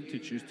reason to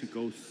choose to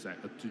go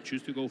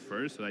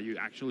first, so that you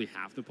actually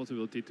have the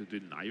possibility to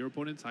deny your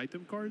opponent's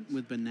item cards.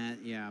 With Banette,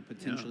 yeah,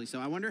 potentially. Yeah. So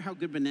I wonder how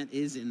good Banette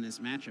is in this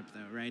matchup,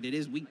 though, right? It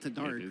is weak to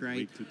dark, it is right?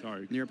 Weak to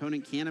dark. Your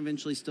opponent can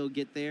eventually still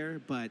get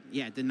there, but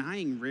yeah,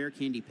 denying Rare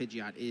Candy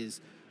Pidgeot is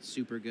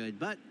super good.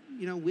 But,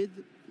 you know, with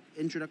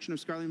introduction of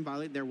Scarlet and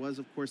Violet, there was,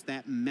 of course,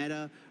 that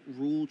meta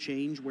rule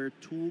change where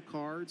tool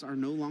cards are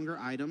no longer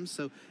items.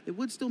 So it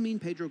would still mean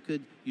Pedro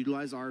could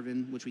utilize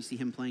Arven, which we see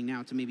him playing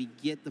now, to maybe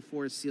get the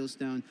Forest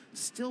Sealstone,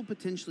 still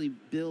potentially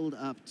build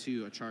up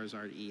to a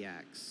Charizard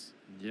EX.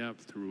 Yep,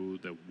 through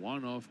the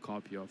one-off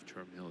copy of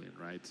Charmeleon,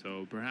 right?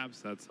 So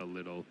perhaps that's a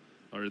little,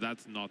 or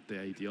that's not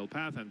the ideal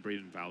path, and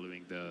Braiden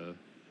valuing the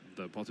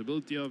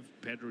possibility of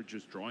Pedro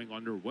just drawing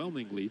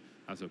underwhelmingly,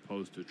 as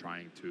opposed to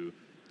trying to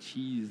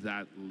cheese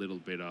that little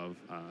bit of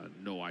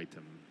no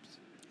items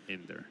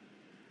in there.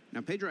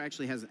 Now, Pedro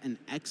actually has an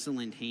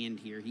excellent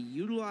hand here. He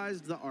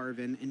utilized the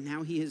Arven, and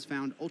now he has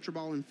found Ultra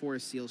Ball and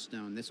Forest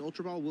Sealstone. This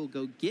Ultra Ball will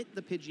go get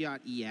the Pidgeot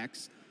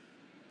EX,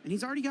 and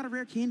he's already got a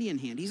Rare Candy in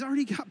hand. He's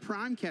already got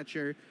Prime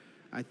Catcher.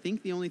 I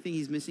think the only thing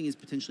he's missing is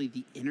potentially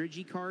the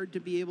Energy card to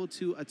be able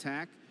to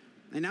attack.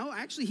 And now,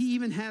 actually, he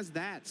even has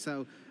that.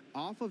 So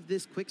off of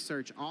this quick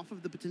search, off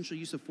of the potential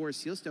use of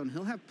Forest Sealstone,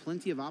 he'll have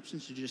plenty of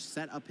options to just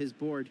set up his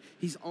board.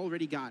 He's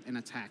already got an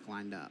attack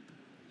lined up.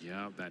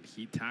 Yeah, that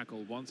Heat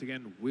Tackle, once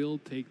again, will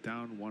take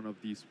down one of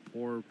these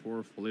poor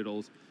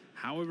Flittles.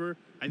 However,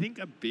 I think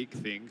a big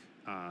thing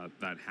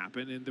that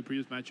happened in the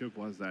previous matchup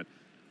was that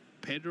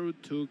Pedro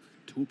took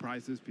 2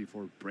 prizes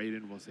before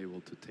Braiden was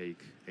able to take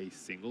a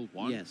single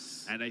one.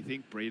 Yes. And I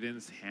think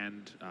Braiden's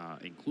hand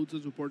includes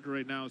a supporter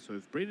right now, so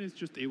if Braiden is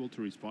just able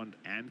to respond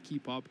and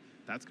keep up,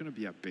 that's going to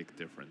be a big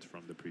difference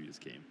from the previous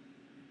game.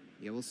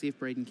 Yeah, we'll see if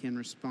Braiden can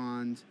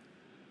respond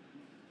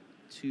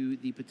to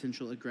the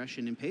potential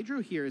aggression. And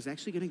Pedro here is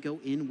actually going to go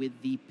in with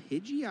the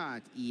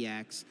Pidgeot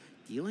EX,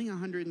 dealing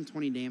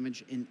 120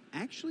 damage and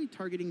actually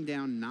targeting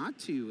down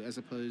Not-2 as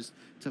opposed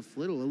to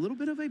Flittle. A little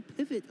bit of a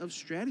pivot of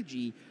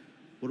strategy.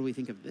 What do we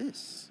think of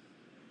this?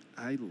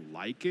 I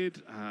like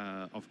it.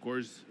 Of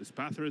course,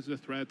 Espathra is a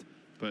threat,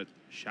 but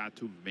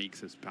Xatu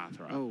makes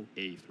Espathra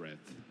a threat.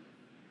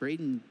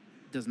 Braiden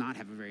does not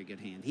have a very good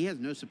hand. He has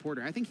no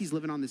supporter. I think he's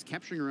living on this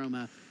Capturing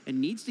Aroma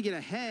and needs to get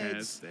a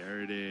heads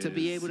there it is, to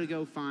be able to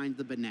go find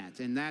the Banette.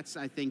 And that's,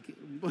 I think,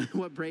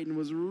 what Braiden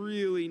was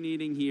really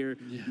needing here.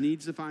 Yeah.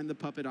 Needs to find the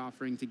Puppet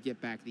Offering to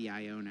get back the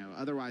Iono.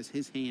 Otherwise,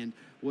 his hand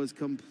was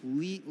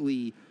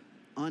completely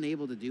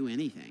unable to do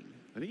anything.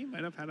 I think he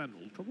might have had an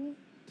Ultra Ball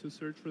to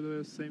search for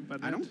the same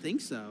Banette. I don't think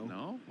so.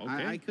 No?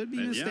 Okay. I could be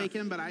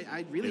mistaken, but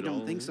I really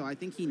don't think so. I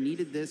think he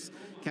needed this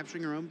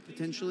Capturing Aroma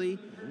potentially.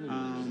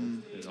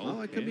 Oh,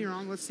 I could be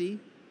wrong. Let's see.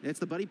 It's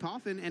the Buddy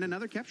Poffin and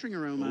another Capturing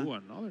Aroma. Oh,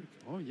 another.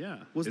 Oh, yeah.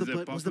 Was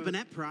the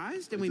Banette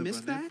prized? Did we miss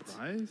that?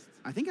 Prized?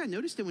 I think I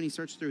noticed it when he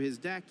searched through his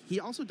deck.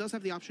 He also does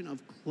have the option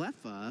of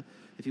Cleffa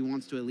if he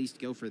wants to at least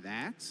go for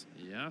that.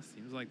 Yeah,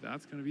 seems like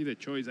that's going to be the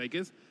choice. I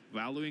guess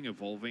valuing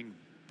evolving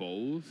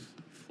both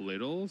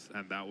Flittles,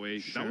 and that way,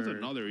 that was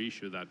another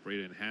issue that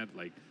Braiden had.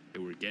 Like, they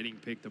were getting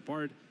picked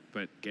apart,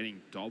 but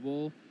getting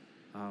double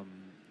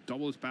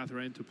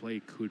Espathra into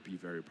play could be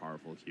very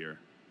powerful here.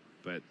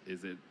 But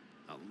is it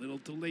a little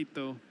too late,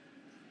 though?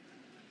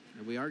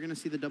 And we are going to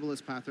see the double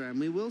Espathra, and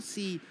we will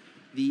see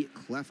the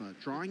Cleffa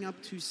drawing up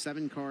to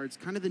 7 cards,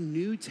 kind of the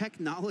new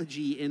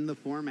technology in the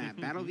format.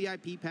 Battle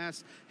VIP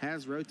Pass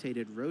has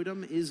rotated.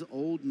 Rotom is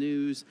old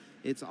news.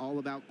 It's all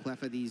about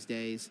Cleffa these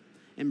days.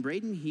 And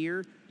Braiden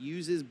here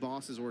uses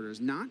boss's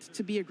orders, not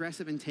to be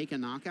aggressive and take a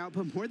knockout,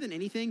 but more than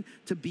anything,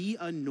 to be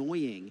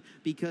annoying.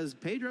 Because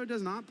Pedro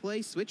does not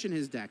play Switch in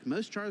his deck.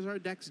 Most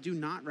Charizard decks do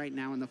not right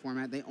now in the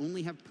format. They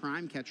only have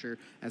Prime Catcher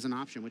as an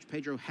option, which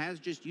Pedro has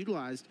just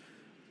utilized.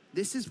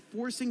 This is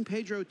forcing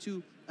Pedro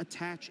to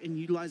attach and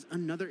utilize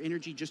another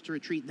energy just to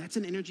retreat. That's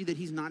an energy that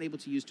he's not able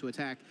to use to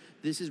attack.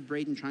 This is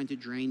Braiden trying to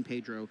drain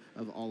Pedro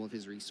of all of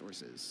his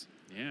resources.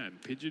 Yeah,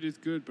 and Pidgey is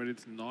good, but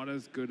it's not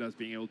as good as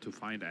being able to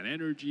find an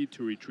energy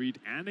to retreat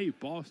and a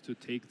boss to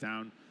take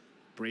down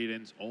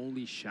Braiden's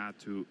only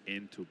Shatu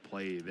into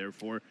play.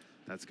 Therefore,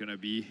 that's going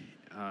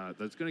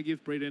to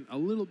give Braiden a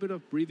little bit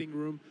of breathing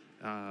room.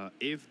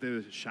 If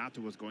the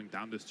Shatu was going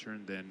down this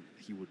turn, then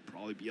he would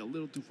probably be a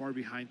little too far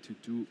behind to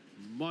do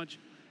much.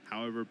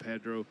 However,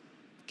 Pedro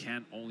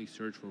can only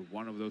search for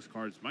one of those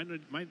cards.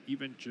 Might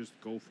even just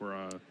go for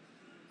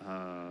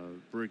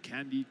a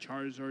Candy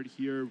Charizard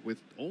here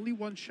with only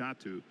one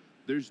Shatu.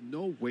 There's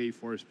no way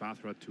for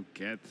Espathra to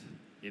get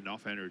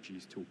enough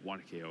energies to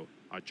 1KO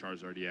a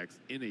Charizard EX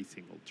in a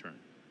single turn.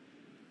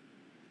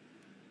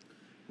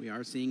 We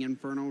are seeing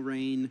Infernal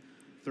Rain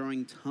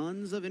throwing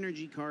tons of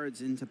energy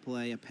cards into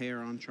play, a pair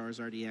on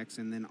Charizard EX,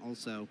 and then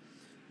also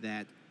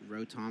that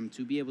Rotom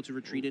to be able to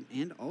retreat it,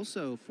 and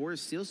also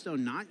Forest Sealstone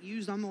not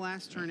used on the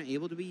last turn,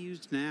 able to be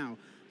used now.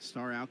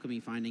 Star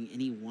Alchemy finding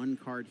any one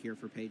card here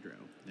for Pedro.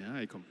 Yeah,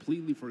 I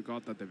completely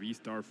forgot that the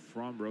V-Star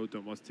from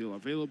Rotom was still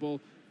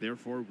available.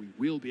 Therefore, we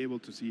will be able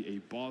to see a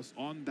boss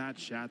on that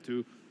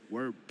Shatu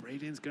where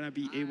Braiden's going to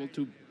be able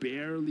to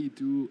barely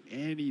do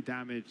any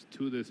damage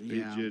to this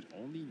Pidgeot.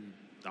 Only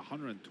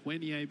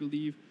 120, I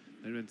believe.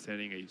 They've been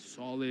setting a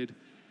solid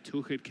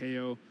 2-hit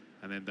KO.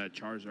 And then that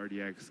Charizard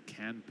EX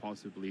can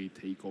possibly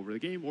take over the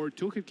game, or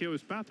 2-hit KO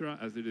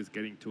Espathra, as it is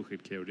getting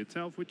 2-hit KO'd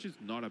itself, which is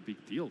not a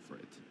big deal for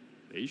it.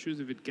 The issue is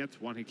if it gets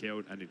 1-hit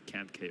KO'd and it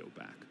can't KO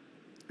back.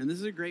 And this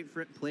is a great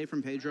play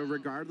from Pedro,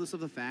 regardless of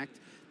the fact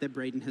that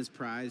Braiden has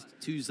prized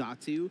 2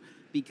 Xatu,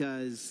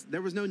 because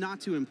there was no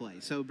Natu in play.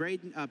 So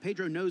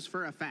Pedro knows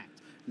for a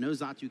fact no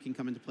Xatu can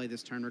come into play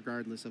this turn,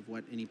 regardless of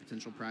what any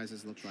potential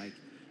prizes look like.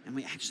 And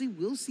we actually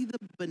will see the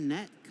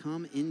Banette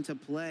come into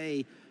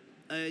play.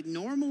 A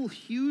normal,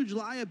 huge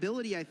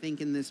liability, I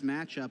think, in this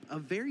matchup. A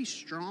very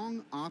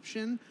strong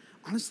option.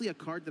 Honestly, a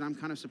card that I'm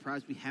kind of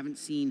surprised we haven't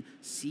seen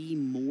see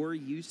more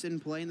use in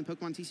play in the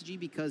Pokemon TCG,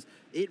 because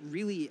it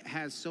really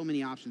has so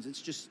many options.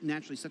 It's just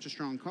naturally such a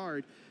strong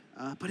card,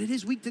 but it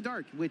is weak to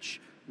dark,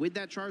 which, with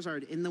that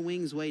Charizard in the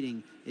wings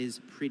waiting, is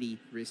pretty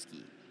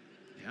risky.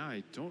 Yeah,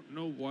 I don't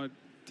know what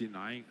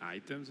denying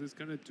items is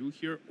going to do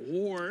here,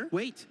 or...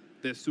 Wait.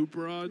 The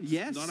Super Odds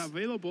not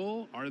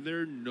available. Are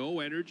there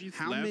no energies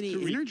left? How many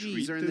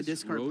energies are in the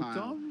discard Rotom?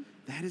 pile?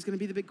 That is going to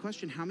be the big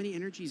question. How many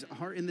energies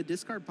are in the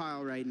discard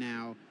pile right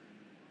now?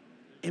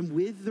 And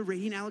with the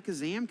Radiant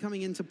Alakazam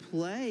coming into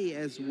play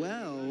as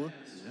well.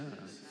 Yeah,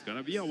 it's going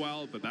to be a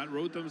while, but that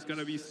Rotom's going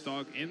to be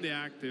stuck in the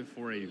active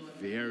for a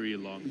very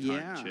long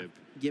time, Chip.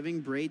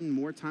 Giving Braiden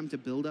more time to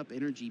build up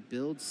energy,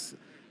 builds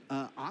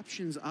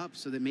options up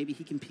so that maybe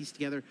he can piece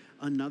together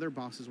another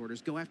boss's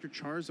orders, go after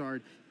Charizard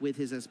with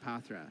his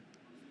Espathra.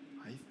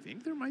 I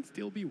think there might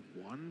still be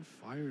one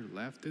fire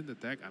left in the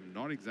deck. I'm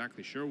not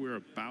exactly sure. We're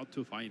about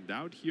to find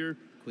out here.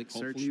 Quick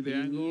search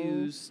being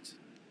used.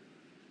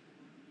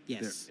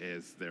 Yes.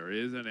 There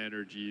is an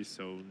energy,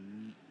 so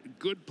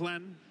good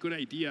plan, good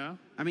idea.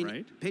 I mean,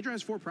 right? Pedro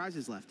has 4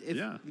 prizes left. If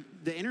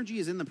the energy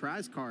is in the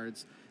prize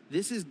cards,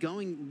 this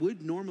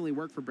would normally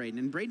work for Braiden.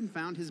 And Braiden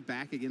found his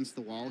back against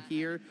the wall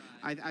here.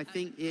 I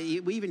think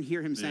we even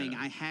hear him saying,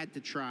 I had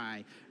to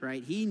try,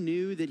 right? He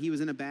knew that he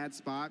was in a bad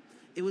spot.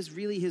 It was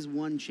really his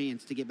one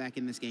chance to get back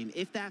in this game.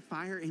 If that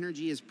fire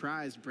energy is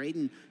prized,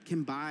 Braiden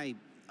can buy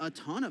a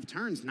ton of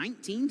turns,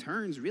 19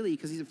 turns really,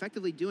 because he's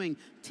effectively doing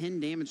 10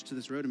 damage to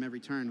this Rotom every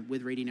turn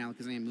with Radiant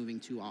Alakazam moving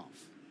 2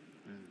 off.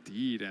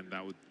 Indeed, and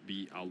that would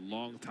be a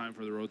long time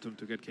for the Rotom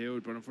to get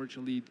KO'd, but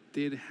unfortunately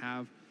did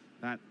have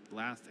that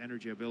last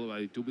energy available.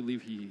 I do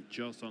believe he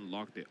just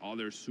unlocked the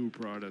other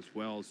Super Rod as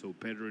well, so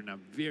Pedro in a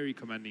very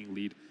commanding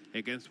lead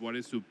against what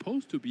is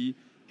supposed to be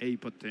a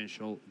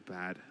potential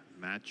bad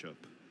matchup.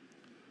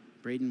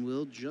 Braiden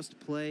will just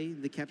play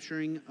the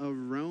Capturing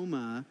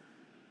Aroma,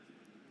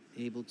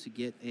 able to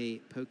get a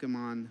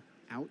Pokemon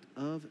out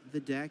of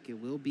the deck. It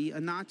will be a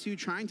Natu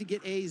trying to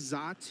get a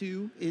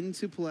Xatu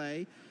into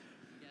play.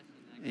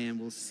 And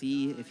we'll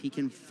see if he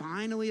can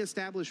finally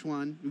establish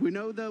one. We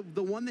know the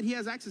one that he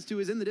has access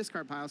to is in the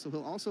discard pile, so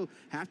he'll also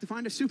have to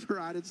find a Super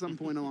Rod at some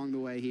point along the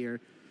way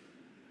here.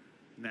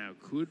 Now,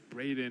 could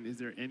Braiden, is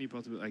there any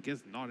possibility? I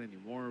guess not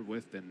anymore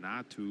with the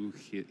Natu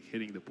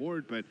hitting the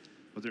board, but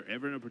was there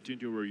ever an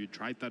opportunity where you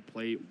tried that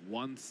play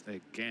once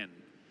again?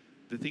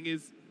 The thing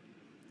is,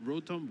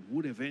 Rotom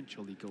would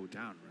eventually go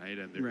down, right?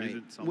 And there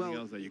isn't something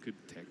else that you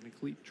could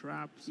technically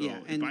trap. So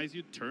it buys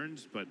you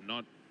turns, but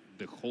not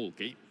the whole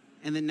game.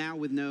 And then now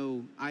with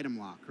no item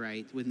lock,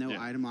 right? With no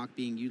item lock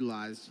being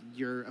utilized,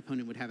 your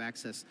opponent would have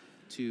access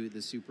to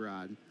the Super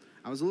Rod.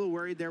 I was a little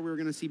worried there we were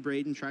going to see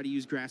Braiden try to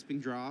use Grasping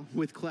Draw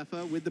with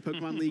Cleffa with the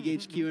Pokemon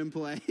League HQ in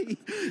play.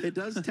 It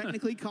does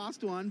technically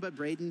cost 1, but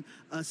Braiden,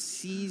 a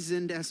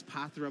seasoned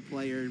Espathra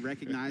player,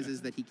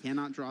 recognizes that he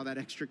cannot draw that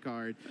extra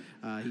card.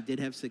 He did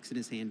have 6 in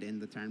his hand to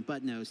end the turn,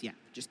 but knows,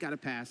 just got to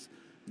pass.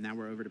 Now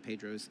we're over to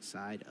Pedro's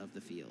side of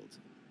the field.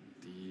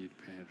 Indeed,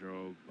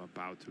 Pedro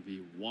about to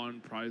be 1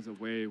 prize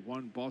away,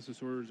 1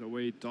 boss's orders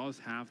away, does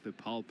have the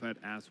Palpet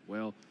as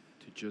well.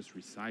 to just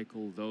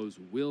recycle those.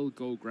 Will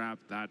go grab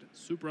that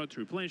Super Rod to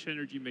replenish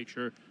energy, make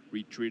sure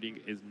retreating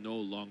is no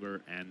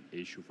longer an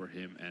issue for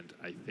him. And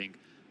I think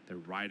the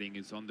writing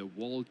is on the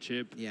wall,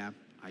 Chip. Yeah.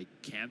 I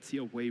can't see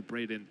a way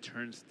Braiden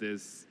turns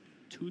this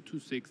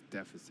 2-6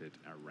 deficit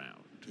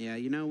around. Yeah,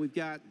 you know, we've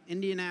got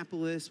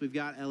Indianapolis, we've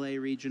got LA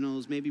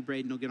regionals. Maybe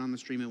Braiden will get on the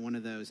stream at one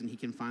of those and he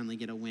can finally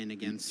get a win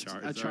against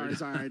a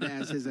Charizard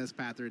as his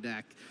Espathra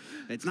deck.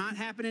 It's not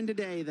happening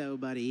today, though,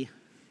 buddy.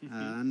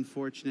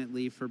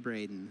 Unfortunately for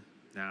Braiden.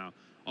 Now,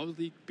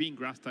 obviously, being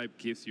grass type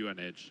gives you an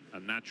edge, a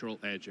natural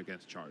edge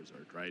against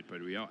Charizard, right?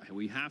 But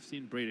we have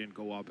seen Braiden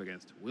go up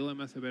against Willem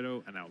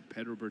Acevedo and now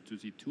Pedro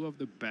Pertusi, two of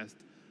the best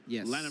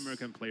Latin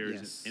American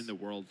players in the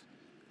world.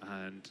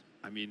 And,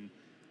 I mean,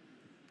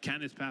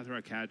 can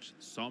Espathra catch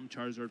some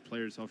Charizard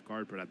players off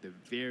guard? But at the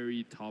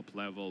very top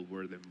level,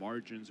 where the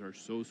margins are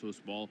so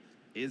small,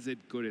 is it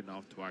good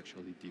enough to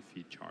actually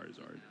defeat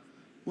Charizard?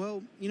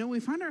 Well, you know, we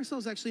find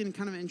ourselves actually in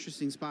kind of an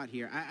interesting spot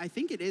here. I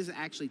think it is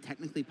actually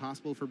technically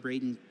possible for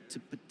Braiden to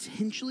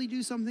potentially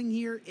do something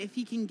here if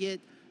he can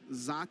get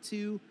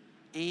Xatu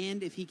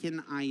and if he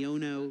can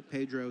Iono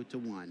Pedro to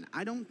 1.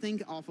 I don't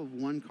think off of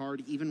one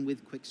card, even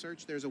with Quick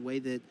Search, there's a way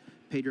that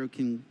Pedro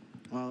can...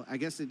 Well, I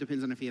guess it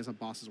depends on if he has a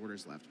boss's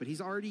orders left. But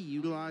he's already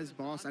utilized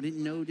boss. I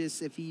didn't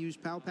notice if he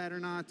used Pal Pad or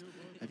not.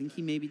 I think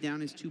he may be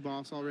down his 2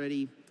 boss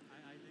already.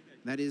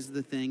 That is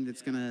the thing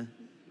that's going to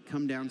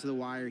come down to the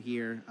wire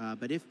here.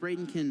 But if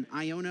Braiden can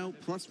Iono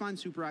plus find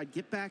Super Rod,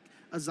 get back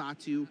a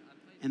Xatu,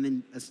 and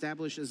then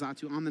establish a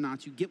Xatu on the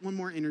Natu, get one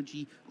more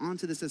energy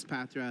onto this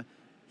Espathra,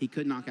 he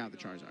could knock out the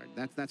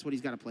Charizard. That's what he's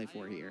got to play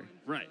for here.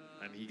 Right,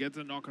 and he gets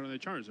a knockout on the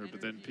Charizard,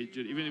 but then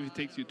Pidgey, even if it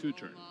takes you 2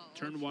 turns,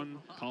 turn 1,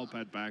 Pal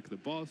Pad back the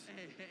boss,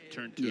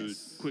 turn 2,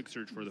 Quick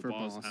Search for the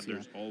boss, and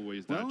there's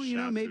always that Well, you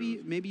know,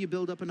 maybe you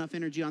build up enough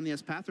energy on the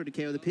Espathra to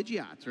KO the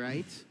Pidgeot,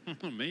 right?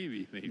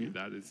 maybe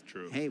that is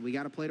true. Hey, we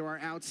got to play to our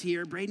outs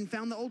here. Braiden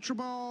found the Ultra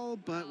Ball,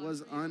 but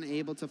was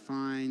unable to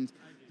find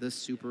the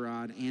Super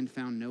Rod and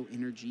found no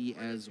energy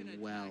as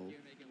well.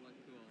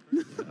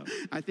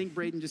 I think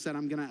Braiden just said,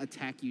 I'm going to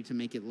attack you to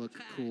make it look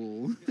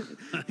cool.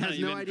 Has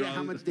no idea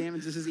how much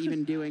damage this is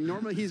even doing.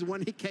 Normally, he's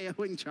one-hit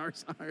KOing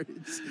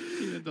Charizards.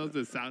 Even does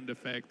the sound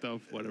effect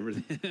of whatever,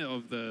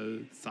 of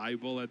the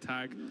Cybele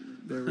attack.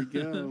 There we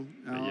go.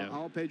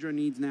 All Pedro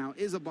needs now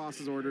is a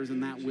boss's orders,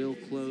 and that will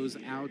close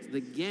out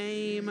the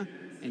game.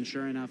 And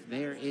sure enough,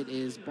 there it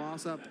is.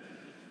 Boss up.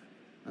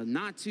 A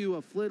Natu,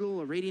 a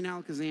Flittle, a Radiant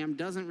Alakazam.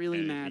 Doesn't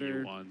really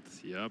matter.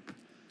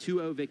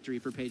 2-0 victory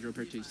for Pedro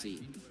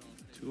Pertusi.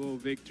 2-0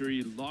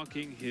 victory,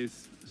 locking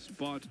his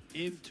spot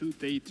into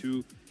day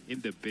 2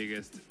 in the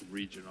biggest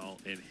regional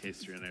in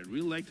history. And I'd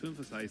really like to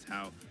emphasize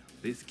how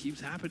this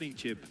keeps happening,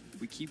 Chip.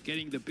 We keep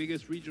getting the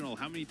biggest regional.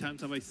 How many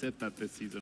times have I said that this season?